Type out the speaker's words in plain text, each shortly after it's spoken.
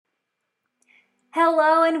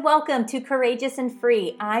Hello and welcome to Courageous and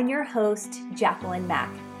Free. I'm your host, Jacqueline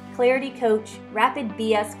Mack, clarity coach, rapid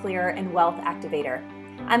BS clearer, and wealth activator.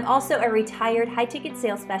 I'm also a retired high-ticket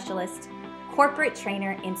sales specialist, corporate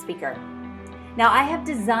trainer, and speaker. Now, I have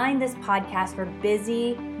designed this podcast for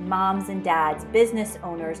busy moms and dads, business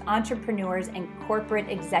owners, entrepreneurs, and corporate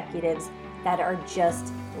executives that are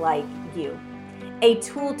just like you. A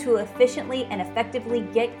tool to efficiently and effectively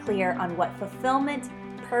get clear on what fulfillment,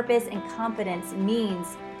 purpose, and confidence means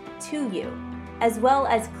to you, as well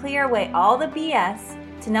as clear away all the BS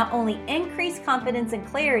to not only increase confidence and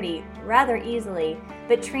clarity rather easily,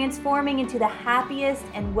 but transforming into the happiest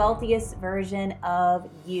and wealthiest version of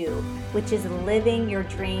you, which is living your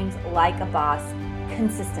dreams like a boss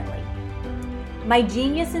consistently. My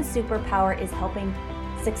genius and superpower is helping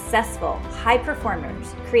successful high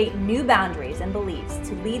performers create new boundaries and beliefs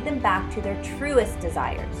to lead them back to their truest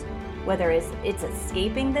desires, whether it's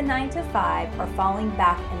escaping the 9-to-5 or falling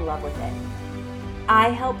back in love with it. I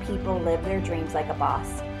help people live their dreams like a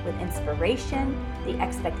boss with inspiration, the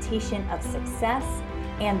expectation of success,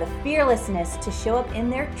 and the fearlessness to show up in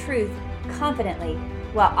their truth confidently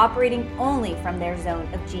while operating only from their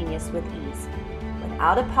zone of genius with ease,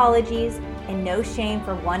 without apologies and no shame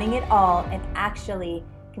for wanting it all and actually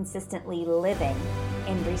consistently living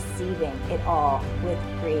and receiving it all with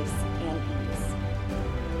grace and ease.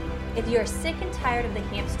 If you are sick and tired of the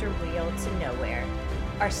hamster wheel to nowhere,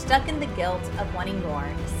 are stuck in the guilt of wanting more,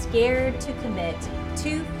 scared to commit,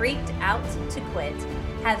 too freaked out to quit,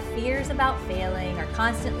 have fears about failing, are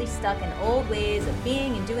constantly stuck in old ways of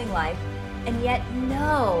being and doing life, and yet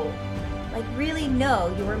really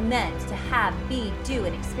know you were meant to have, be, do,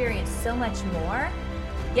 and experience so much more,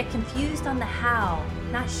 yet confused on the how,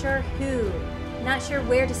 not sure who, not sure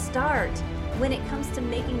where to start when it comes to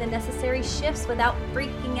making the necessary shifts without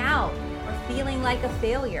freaking out or feeling like a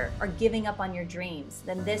failure or giving up on your dreams,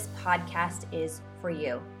 then this podcast is for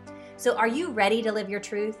you. So are you ready to live your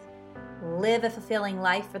truth? Live a fulfilling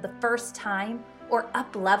life for the first time or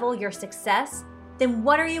up-level your success? Then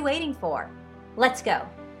what are you waiting for? Let's go.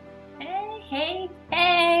 Hey,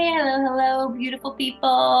 hello, beautiful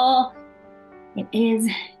people. It is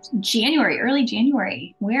January, early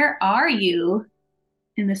January. Where are you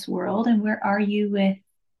in this world, and where are you with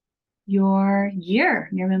your year,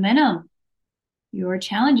 your momentum, your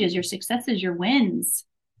challenges, your successes, your wins?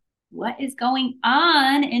 What is going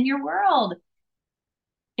on in your world?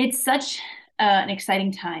 It's such an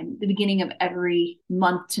exciting time. The beginning of every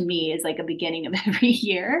month to me is like a beginning of every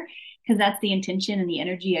year, because that's the intention and the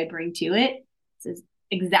energy I bring to it. This is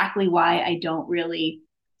exactly why I don't really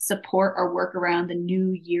support or work around the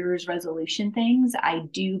New Year's resolution things. I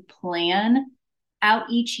do plan out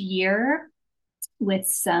each year with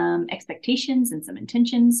some expectations and some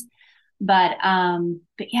intentions. But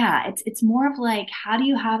yeah, it's more of like, how do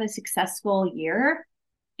you have a successful year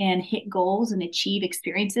and hit goals and achieve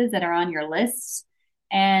experiences that are on your lists?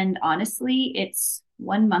 And honestly, it's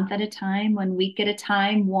 1 month at a time, 1 week at a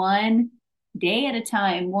time, 1 day at a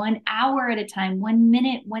time, 1 hour at a time, 1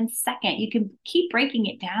 minute, 1 second. You can keep breaking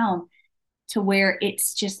it down to where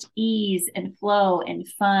it's just ease and flow and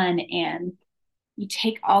fun, and you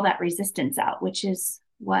take all that resistance out, which is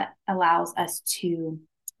what allows us to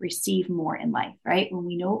receive more in life, right? When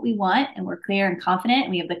we know what we want and we're clear and confident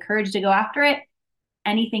and we have the courage to go after it,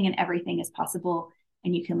 anything and everything is possible,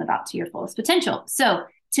 and you can live out to your fullest potential. So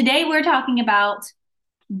today we're talking about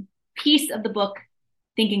piece of the book,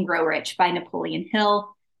 Think and Grow Rich by Napoleon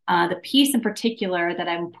Hill. The piece in particular that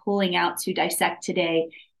I'm pulling out to dissect today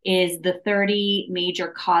is the 30 major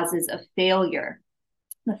causes of failure.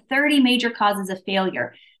 The 30 major causes of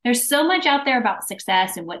failure. There's so much out there about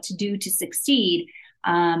success and what to do to succeed.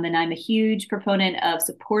 And I'm a huge proponent of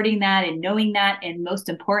supporting that and knowing that. And most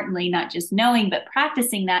importantly, not just knowing, but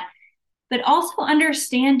practicing that, but also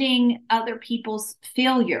understanding other people's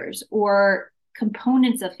failures or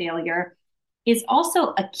components of failure is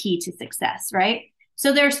also a key to success, right?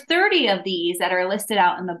 So there's 30 of these that are listed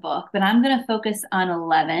out in the book, but I'm going to focus on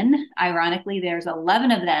 11. Ironically, there's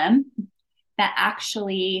 11 of them that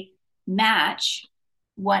actually match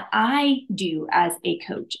what I do as a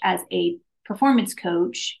coach, as a performance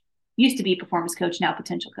coach, used to be performance coach, now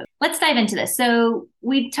potential coach. Let's dive into this. So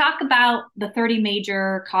we talk about the 30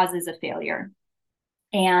 major causes of failure.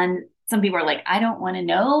 And some people are like, I don't want to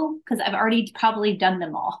know because I've already probably done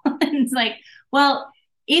them all. And it's like, well,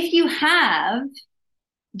 if you have,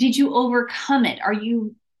 did you overcome it? Are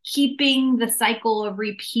you keeping the cycle of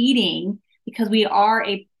repeating? Because we are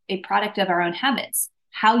a product of our own habits.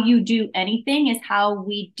 How you do anything is how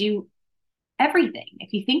we do everything.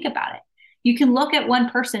 If you think about it, you can look at one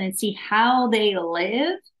person and see how they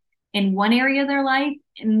live in one area of their life,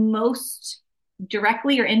 and most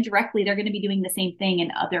directly or indirectly, they're going to be doing the same thing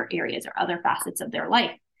in other areas or other facets of their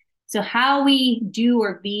life. So how we do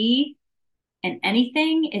or be in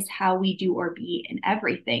anything is how we do or be in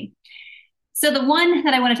everything. So the one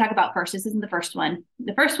that I want to talk about first, this isn't the first one.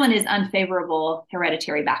 The first one is unfavorable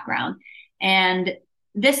hereditary background. And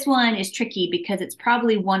this one is tricky because it's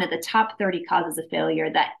probably one of the top 30 causes of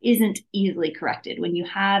failure that isn't easily corrected. When you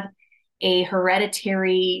have a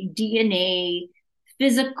hereditary DNA,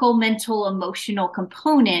 physical, mental, emotional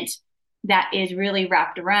component that is really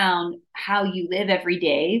wrapped around how you live every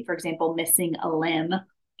day, for example, missing a limb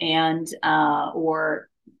and or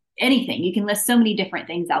anything. You can list so many different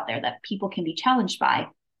things out there that people can be challenged by.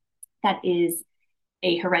 That is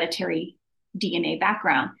a hereditary DNA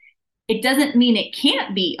background. It doesn't mean it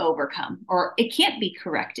can't be overcome or it can't be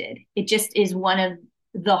corrected. It just is one of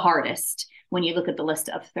the hardest when you look at the list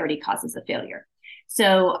of 30 causes of failure.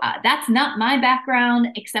 So that's not my background,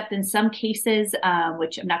 except in some cases,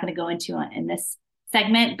 which I'm not going to go into in this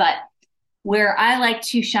segment, but where I like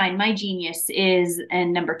to shine my genius is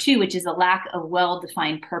in number 2, which is a lack of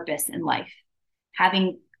well-defined purpose in life.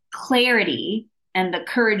 Having clarity and the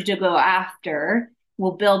courage to go after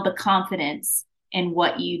will build the confidence in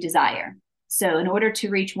what you desire. So in order to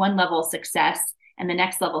reach one level of success and the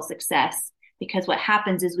next level of success, because what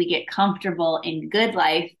happens is we get comfortable in good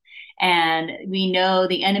life, and we know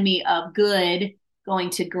the enemy of good going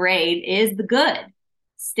to great is the good.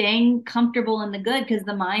 Staying comfortable in the good, because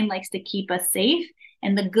the mind likes to keep us safe,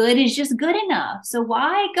 and the good is just good enough. So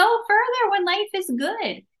why go further when life is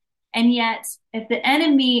good? And yet, if the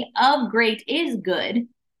enemy of great is good,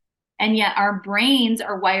 and yet our brains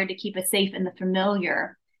are wired to keep us safe in the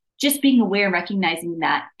familiar, just being aware and recognizing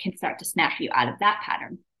that can start to snap you out of that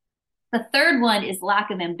pattern. The third one is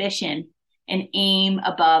lack of ambition and aim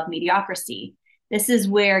above mediocrity. This is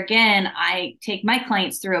where, again, I take my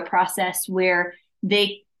clients through a process where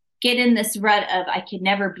they get in this rut of, I could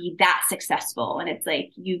never be that successful. And it's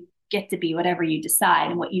like, you get to be whatever you decide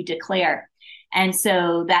and what you declare. And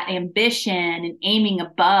so that ambition and aiming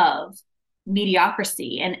above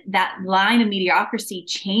mediocrity, and that line of mediocrity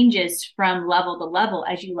changes from level to level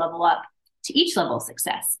as you level up to each level of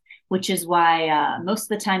success, which is why most of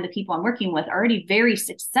the time the people I'm working with are already very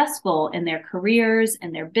successful in their careers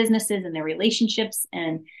and their businesses and their relationships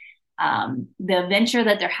and the venture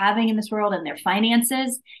that they're having in this world and their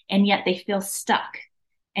finances, and yet they feel stuck.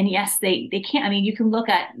 And yes, they can't. I mean, you can look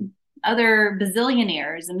at other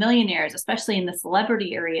bazillionaires and millionaires, especially in the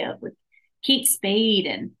celebrity area with Kate Spade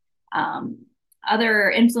and other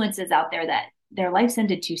influences out there, that their lives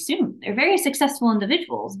ended too soon. They're very successful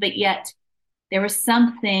individuals, but yet there was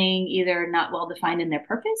something either not well defined in their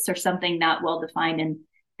purpose or something not well defined in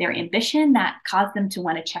their ambition that caused them to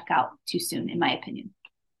want to check out too soon, in my opinion.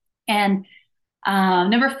 And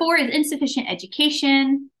number 4 is insufficient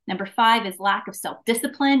education. Number 5 is lack of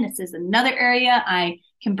self-discipline. This is another area. I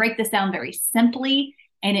can break this down very simply,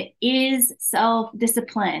 and it is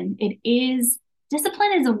self-discipline.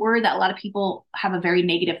 Discipline is a word that a lot of people have a very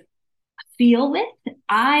negative feel with.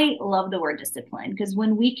 I love the word discipline, because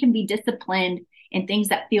when we can be disciplined in things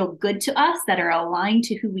that feel good to us, that are aligned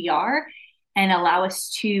to who we are and allow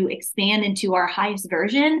us to expand into our highest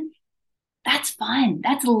version, that's fun.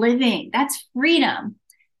 That's living. That's freedom.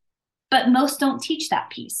 But most don't teach that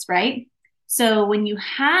piece, right? So when you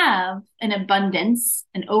have an abundance,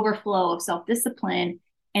 an overflow of self-discipline,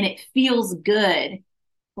 and it feels good,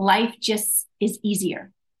 life just is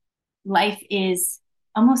easier. Life is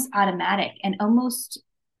almost automatic and almost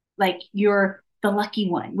like you're the lucky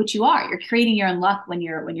one, which you are. You're creating your own luck when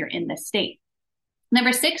you're in this state.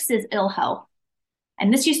 Number 6 is ill health.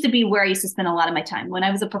 And this used to be where I used to spend a lot of my time. When I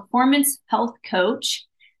was a performance health coach,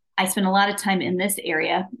 I spent a lot of time in this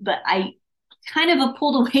area, but I kind of have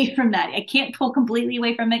pulled away from that. I can't pull completely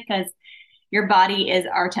away from it, because your body is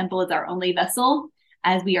our temple, is our only vessel,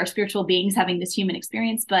 as we are spiritual beings having this human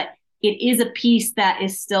experience. But it is a piece that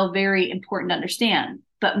is still very important to understand.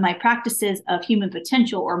 But my practices of human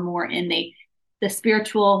potential are more in the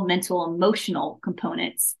spiritual, mental, emotional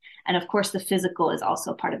components. And of course, the physical is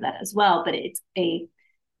also part of that as well. But it's a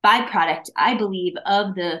byproduct, I believe,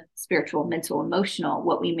 of the spiritual, mental, emotional,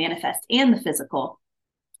 what we manifest, and the physical,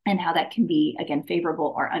 and how that can be, again,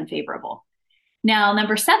 favorable or unfavorable. Now,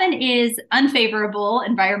 number 7 is unfavorable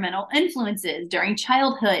environmental influences during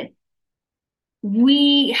childhood.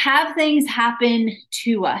 We have things happen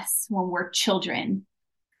to us when we're children,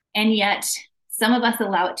 and yet some of us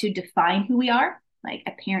allow it to define who we are, like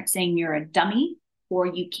a parent saying you're a dummy, or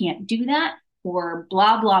you can't do that, or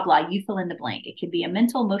blah, blah, blah. You fill in the blank. It could be a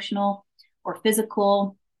mental, emotional, or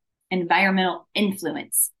physical environmental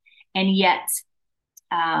influence. And yet,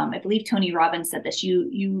 I believe Tony Robbins said this,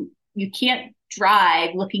 you can't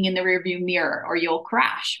drive looking in the rearview mirror or you'll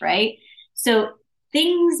crash, right? So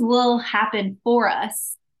things will happen for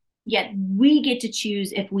us, yet we get to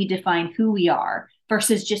choose if we define who we are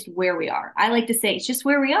versus just where we are. I like to say it's just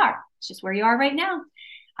where we are. It's just where you are right now.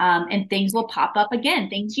 And things will pop up again.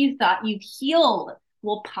 Things you thought you've healed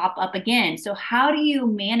will pop up again. So how do you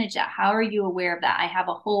manage that? How are you aware of that? I have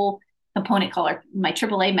a whole component called my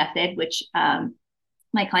AAA method, which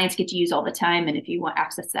my clients get to use all the time. And if you want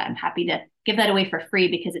access to that, I'm happy to give that away for free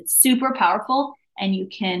because it's super powerful and you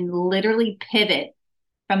can literally pivot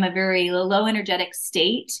from a very low energetic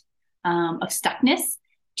state of stuckness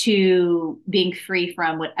to being free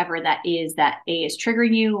from whatever that is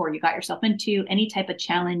triggering you or you got yourself into, any type of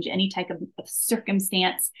challenge, any type of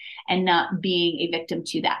circumstance, and not being a victim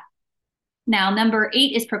to that. Now, number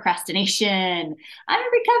 8 is procrastination. I'm a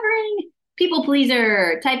recovering people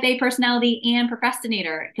pleaser, type A personality, and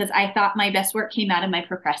procrastinator because I thought my best work came out of my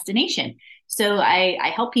procrastination. So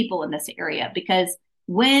I help people in this area because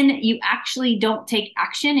when you actually don't take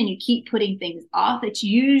action and you keep putting things off, it's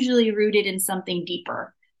usually rooted in something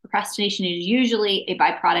deeper. Procrastination is usually a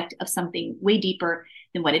byproduct of something way deeper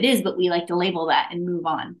than what it is, but we like to label that and move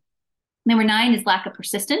on. Number 9 is lack of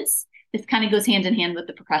persistence. This kind of goes hand in hand with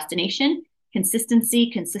the procrastination.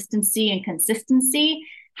 Consistency, and consistency,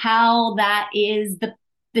 how that is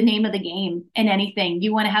the name of the game in anything.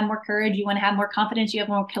 You want to have more courage, you want to have more confidence, you have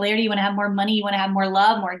more clarity, you want to have more money, you want to have more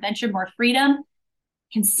love, more adventure, more freedom.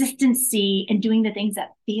 Consistency and doing the things that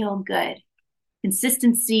feel good.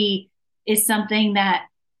 Consistency is something that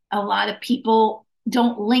a lot of people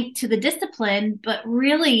don't link to the discipline, but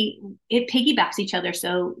really it piggybacks each other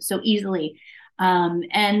so easily.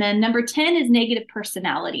 And then number 10 is negative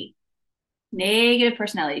personality. Negative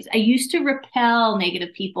personalities. I used to repel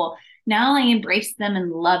negative people. Now I embrace them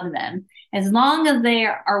and love them as long as they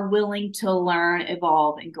are willing to learn,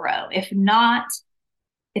 evolve, and grow. If not,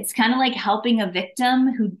 it's kind of like helping a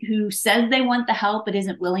victim who says they want the help but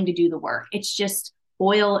isn't willing to do the work. It's just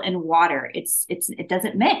oil and water. It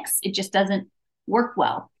doesn't mix. It just doesn't work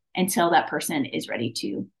well until that person is ready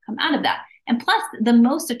to come out of that. And plus, the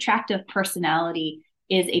most attractive personality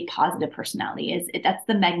is a positive personality. That's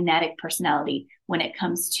the magnetic personality when it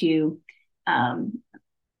comes to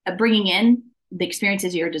bringing in the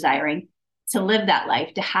experiences you're desiring, to live that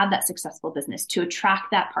life, to have that successful business, to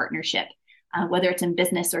attract that partnership, whether it's in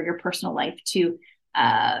business or your personal life, to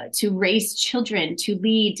raise children, to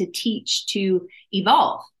lead, to teach, to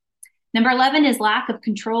evolve. Number 11 is lack of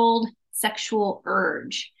controlled sexual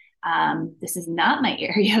urge. This is not my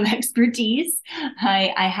area of expertise.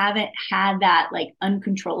 I haven't had that like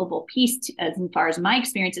uncontrollable piece as far as my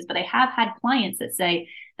experiences, but I have had clients that say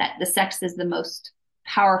that the sex is the most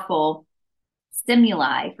powerful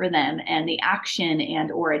stimuli for them and the action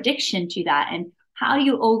and or addiction to that. And how do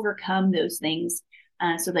you overcome those things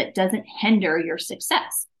so that doesn't hinder your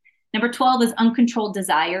success? Number 12 is uncontrolled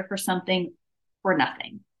desire for something for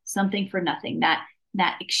nothing,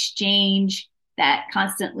 that exchange that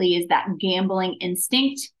constantly is that gambling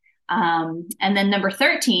instinct. And then number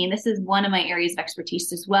 13, this is one of my areas of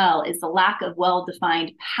expertise as well, is the lack of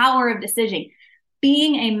well-defined power of decision,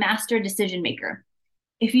 being a master decision maker.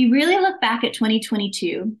 If you really look back at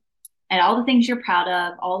 2022 and all the things you're proud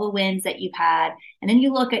of, all the wins that you've had, and then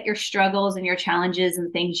you look at your struggles and your challenges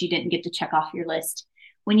and things you didn't get to check off your list,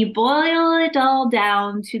 when you boil it all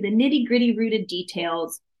down to the nitty-gritty rooted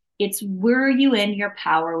details, it's were you in your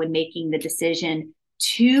power when making the decision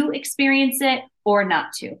to experience it or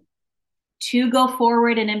not to go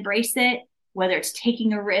forward and embrace it, whether it's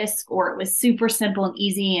taking a risk or it was super simple and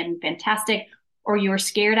easy and fantastic, or you were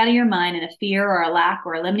scared out of your mind and a fear or a lack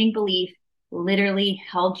or a limiting belief literally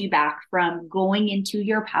held you back from going into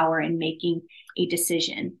your power and making a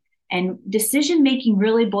decision. And decision making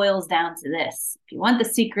really boils down to this. If you want the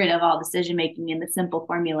secret of all decision making in the simple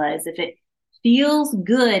formula is if it feels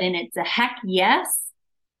good and it's a heck yes,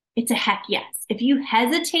 it's a heck yes. If you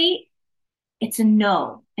hesitate, it's a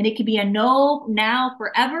no. And it could be a no now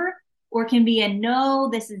forever, or it can be a no,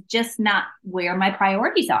 this is just not where my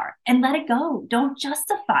priorities are. And let it go. Don't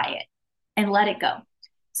justify it and let it go.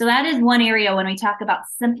 So that is one area when we talk about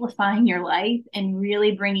simplifying your life and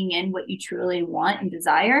really bringing in what you truly want and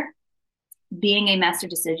desire. Being a master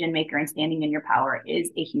decision maker and standing in your power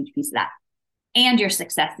is a huge piece of that, and your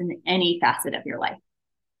success in any facet of your life.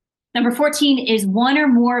 Number 14 is one or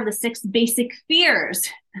more of the 6 basic fears.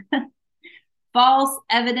 False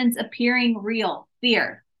evidence appearing real.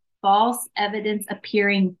 Fear. False evidence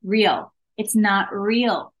appearing real. It's not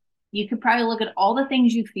real. You could probably look at all the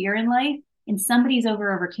things you fear in life and somebody's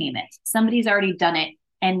overcame it. Somebody's already done it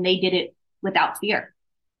and they did it without fear.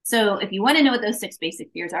 So if you want to know what those 6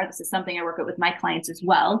 basic fears are, this is something I work with my clients as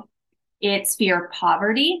well. It's fear of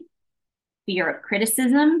poverty, fear of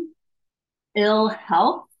criticism, ill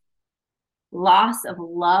health, loss of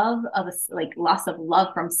love loss of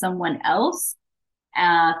love from someone else,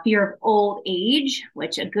 fear of old age,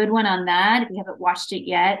 which a good one on that, if you haven't watched it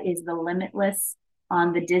yet, is The Limitless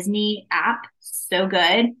on the Disney app. So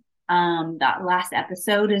good. That last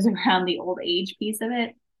episode is around the old age piece of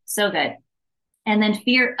it. So good. And then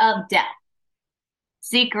fear of death.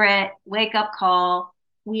 Secret, wake up call.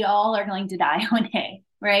 We all are going to die one day,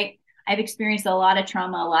 right? I've experienced a lot of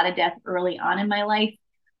trauma, a lot of death early on in my life.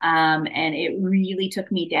 And it really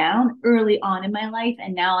took me down early on in my life.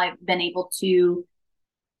 And now I've been able to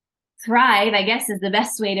thrive, I guess is the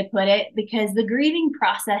best way to put it, because the grieving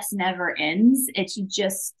process never ends.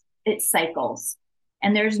 It cycles.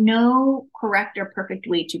 And there's no correct or perfect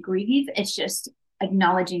way to grieve. It's just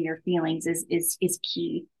acknowledging your feelings is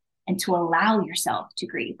key, and to allow yourself to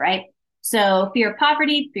grieve, right? So fear of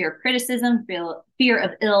poverty, fear of criticism, fear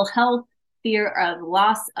of ill health, fear of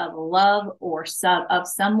loss of love or of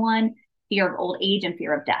someone, fear of old age, and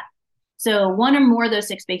fear of death. So one or more of those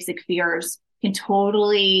 6 basic fears can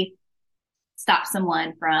totally stop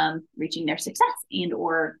someone from reaching their success and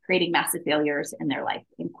or creating massive failures in their life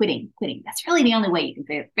and quitting. That's really the only way you can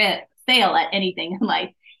fail at anything in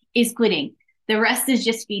life, is quitting. The rest is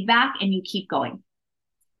just feedback, and you keep going.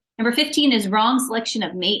 Number 15 is wrong selection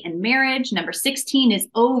of mate and marriage. Number 16 is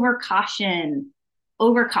over caution.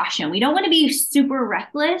 We don't want to be super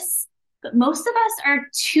reckless, but most of us are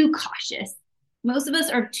too cautious.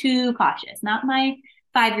 Not my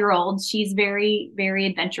 5-year-old. She's very, very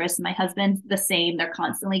adventurous. My husband's the same. They're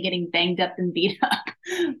constantly getting banged up and beat up.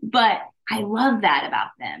 But I love that about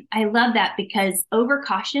them. I love that because over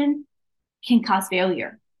caution can cause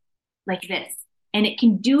failure like this. And it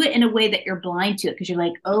can do it in a way that you're blind to it because you're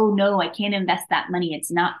like, oh no, I can't invest that money.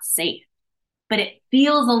 It's not safe. But it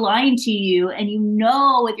feels aligned to you. And you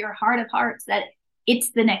know with your heart of hearts that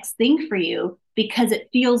it's the next thing for you because it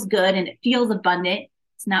feels good and it feels abundant.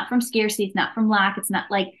 It's not from scarcity. It's not from lack. It's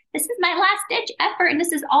not like, this is my last ditch effort and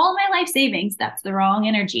this is all my life savings. That's the wrong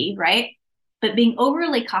energy, right? But being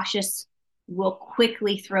overly cautious will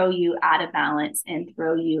quickly throw you out of balance and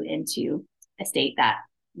throw you into a state that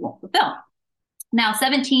won't fulfill. Now,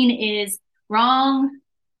 17 is wrong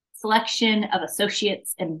selection of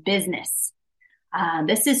associates and business.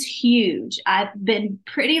 This is huge. I've been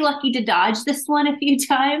pretty lucky to dodge this one a few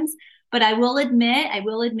times, but I will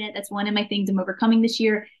admit that's one of my things I'm overcoming this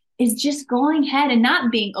year is just going ahead and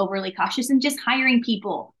not being overly cautious and just hiring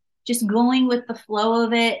people, just going with the flow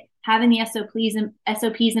of it, having the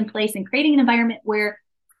SOPs in place and creating an environment where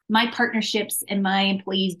my partnerships and my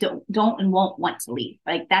employees don't and won't want to leave.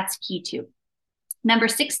 Like that's key too. Number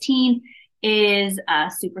 16 is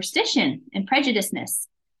superstition and prejudiceness.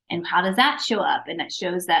 And how does that show up? And that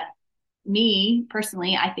shows that me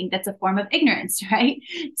personally, I think that's a form of ignorance, right?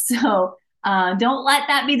 So don't let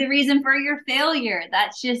that be the reason for your failure.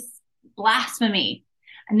 That's just blasphemy.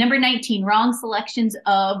 And number 19, wrong selections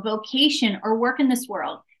of vocation or work in this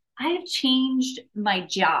world. I have changed my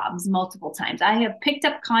jobs multiple times. I have picked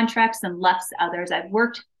up contracts and left others. I've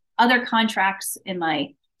worked other contracts in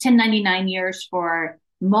my 1099 years for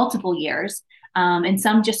multiple years, and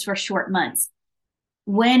some just for short months.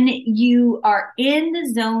 When you are in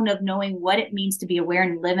the zone of knowing what it means to be aware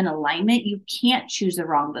and live in alignment, you can't choose the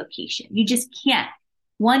wrong vocation. You just can't.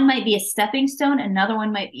 One might be a stepping stone, another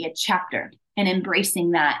one might be a chapter, and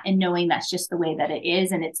embracing that and knowing that's just the way that it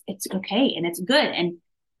is, and it's okay and it's good. And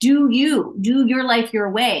do your life your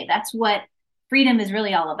way. That's what freedom is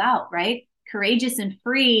really all about, right? Courageous and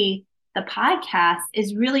Free, the podcast,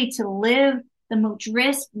 is really to live the most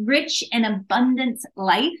rich and abundant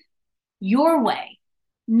life your way,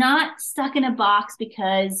 not stuck in a box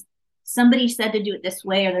because somebody said to do it this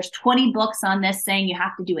way, or there's 20 books on this saying you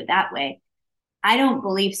have to do it that way. I don't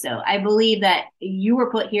believe so. I believe that you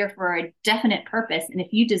were put here for a definite purpose. And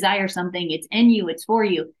if you desire something, it's in you, it's for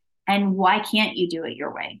you. And why can't you do it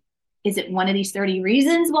your way? Is it one of these 30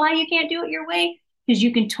 reasons why you can't do it your way? Because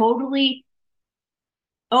you can totally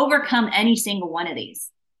overcome any single one of these.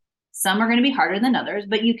 Some are going to be harder than others,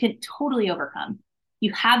 but you can totally overcome.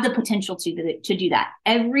 You have the potential to do that.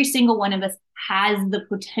 Every single one of us has the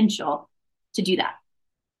potential to do that.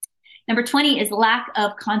 Number 20 is lack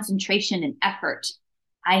of concentration and effort.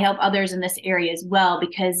 I help others in this area as well,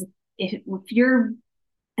 because if you're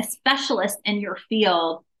a specialist in your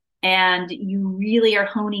field and you really are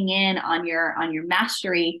honing in on your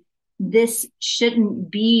mastery, this shouldn't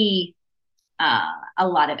be a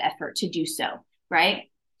lot of effort to do so,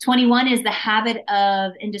 right? 21 is the habit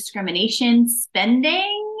of indiscrimination,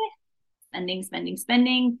 spending,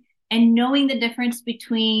 and knowing the difference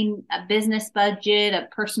between a business budget, a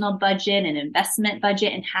personal budget, an investment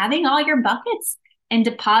budget, and having all your buckets and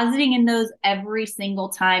depositing in those every single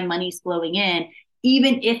time money's flowing in,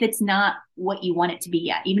 even if it's not what you want it to be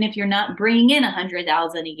yet, even if you're not bringing in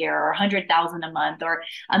 100,000 a year or 100,000 a month or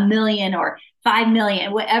a million or 5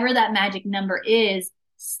 million, whatever that magic number is,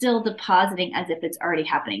 still depositing as if it's already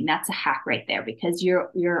happening. That's a hack right there, because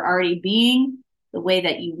you're already being the way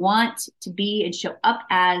that you want to be and show up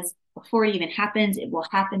as before it even happens. It will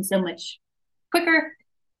happen so much quicker,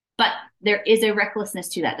 but there is a recklessness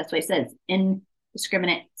to that. That's why it says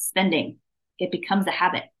indiscriminate spending. It becomes a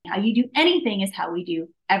habit. How you do anything is how we do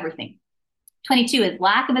everything. 22 is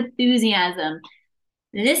lack of enthusiasm.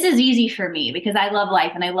 This is easy for me because I love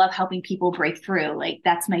life and I love helping people break through. Like,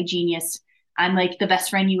 that's my genius. I'm like the best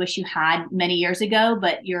friend you wish you had many years ago,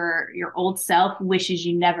 but your old self wishes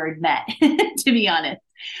you never met, to be honest.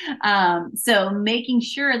 So making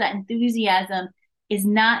sure that enthusiasm is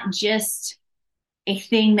not just a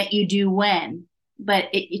thing that you do when, but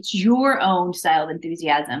it's your own style of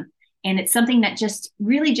enthusiasm. And it's something that just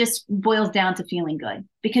really just boils down to feeling good,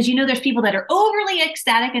 because, you know, there's people that are overly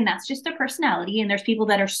ecstatic and that's just their personality. And there's people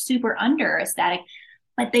that are super under ecstatic,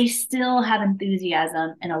 but they still have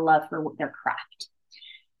enthusiasm and a love for their craft.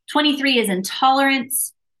 23 is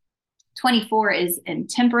intolerance. 24 is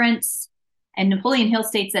intemperance. And Napoleon Hill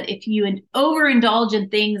states that if you overindulge in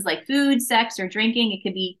things like food, sex, or drinking, it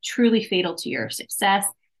could be truly fatal to your success.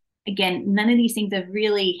 Again, none of these things have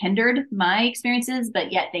really hindered my experiences,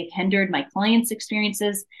 but yet they've hindered my clients'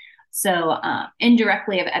 experiences. So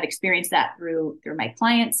indirectly, I've experienced that through my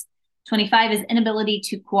clients. 25 is inability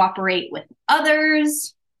to cooperate with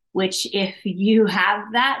others, which if you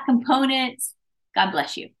have that component, God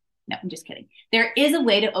bless you. No, I'm just kidding. There is a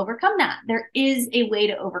way to overcome that.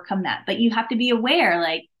 But you have to be aware,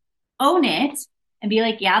 like, own it and be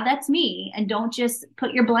like, yeah, that's me. And don't just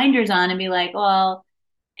put your blinders on and be like, well,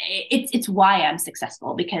 it's why I'm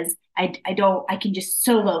successful, because I can just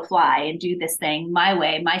solo fly and do this thing my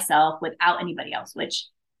way, myself, without anybody else, which,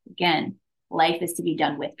 again, life is to be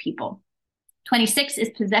done with people. 26 is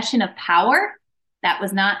possession of power that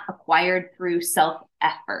was not acquired through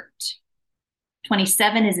self-effort.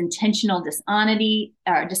 27 is intentional dishonesty.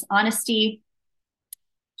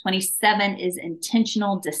 27 is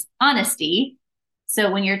intentional dishonesty. So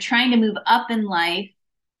when you're trying to move up in life,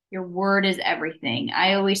 your word is everything.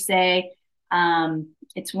 I always say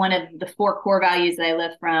it's one of the 4 core values that I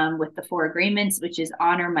live from with the 4 agreements, which is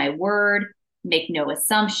honor my word, make no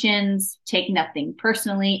assumptions, take nothing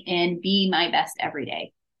personally, and be my best every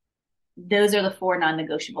day. Those are the 4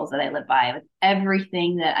 non-negotiables that I live by with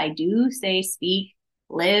everything that I do, say, speak,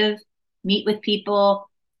 live, meet with people.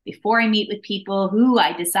 Before I meet with people who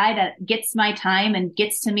I decide that gets my time and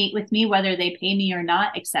gets to meet with me, whether they pay me or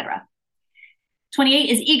not, etc. 28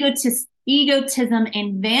 is egotism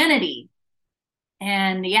and vanity.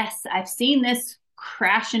 And yes, I've seen this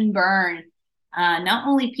crash and burn. Not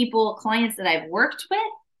only clients that I've worked with,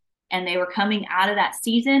 and they were coming out of that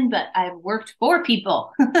season, but I've worked for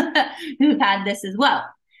people who've had this as well.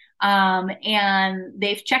 And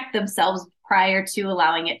they've checked themselves prior to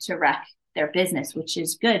allowing it to wreck their business, which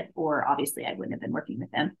is good, or obviously I wouldn't have been working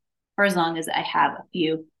with them for as long as I have a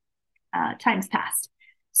few times past.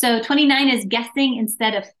 So 29 is guessing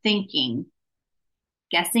instead of thinking.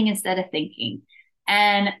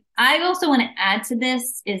 And I also want to add to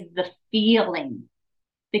this is the feeling,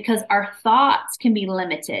 because our thoughts can be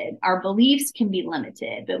limited. Our beliefs can be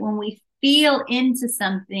limited. But when we feel into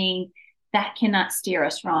something, that cannot steer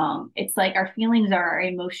us wrong. It's like our feelings are our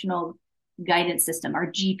emotional guidance system, our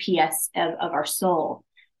GPS of our soul.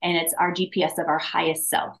 And it's our GPS of our highest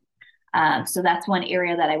self. So that's one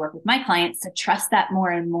area that I work with my clients to trust that more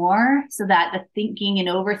and more, so that the thinking and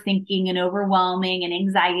overthinking and overwhelming and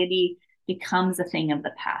anxiety becomes a thing of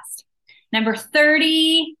the past. Number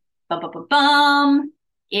 30,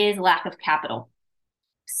 is lack of capital.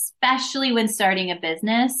 Especially when starting a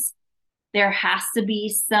business, there has to be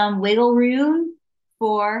some wiggle room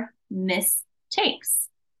for mistakes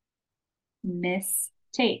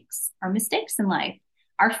or mistakes in life.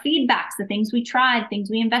 Our feedbacks, the things we tried, things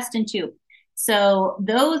we invest into. So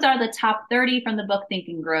those are the top 30 from the book, Think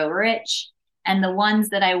and Grow Rich. And the ones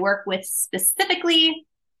that I work with specifically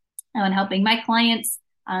on helping my clients.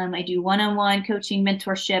 I do one-on-one coaching,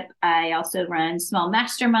 mentorship. I also run small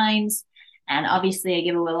masterminds. And obviously I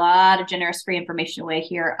give a lot of generous free information away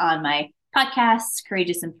here on my podcast,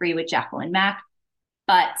 Courageous and Free with Jacqueline Mack.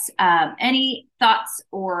 But any thoughts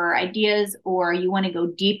or ideas, or you want to go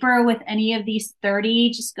deeper with any of these 30,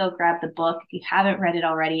 just go grab the book. If you haven't read it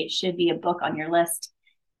already, it should be a book on your list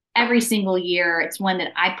every single year. It's one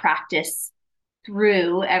that I practice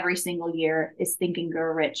through every single year, is Think and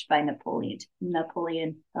Grow Rich by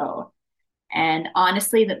Napoleon Hill. And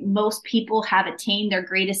honestly, that most people have attained their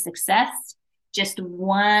greatest success just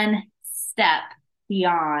one step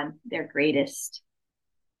beyond their greatest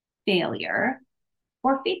failure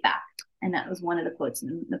or feedback. And that was one of the quotes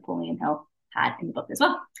Napoleon Hill had in the book as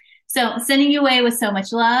well. So sending you away with so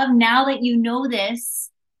much love. Now that you know this,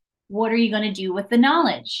 what are you going to do with the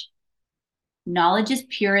knowledge? Knowledge is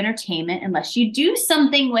pure entertainment unless you do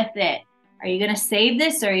something with it. Are you going to save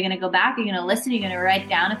this? Or are you going to go back? Are you going to listen? Are you going to write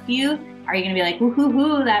down a few? Are you going to be like,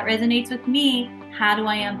 hoo, that resonates with me. How do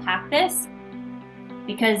I unpack this?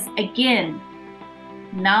 Because again,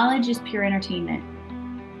 knowledge is pure entertainment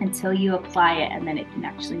until you apply it, and then it can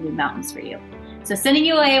actually move mountains for you. So sending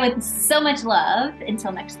you away with so much love.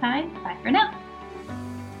 Until next time, bye for now.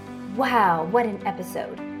 Wow, what an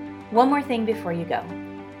episode. One more thing before you go.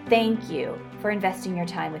 Thank you for investing your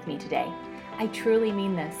time with me today. I truly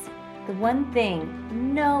mean this. The one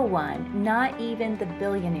thing no one, not even the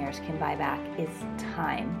billionaires, can buy back is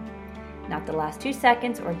time. Not the last 2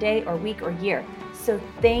 seconds or day or week or year. So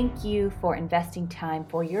thank you for investing time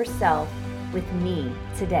for yourself with me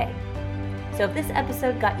today. So if this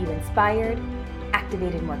episode got you inspired,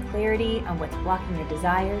 activated more clarity on what's blocking your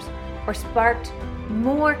desires, or sparked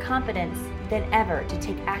more confidence than ever to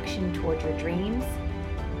take action toward your dreams,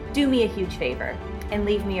 do me a huge favor and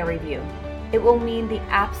leave me a review. It will mean the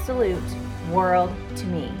absolute world to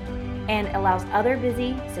me and allows other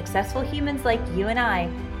busy, successful humans like you and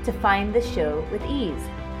I to find the show with ease.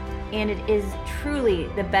 And it is truly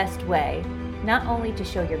the best way not only to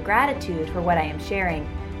show your gratitude for what I am sharing,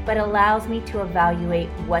 but allows me to evaluate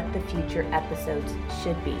what the future episodes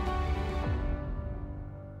should be.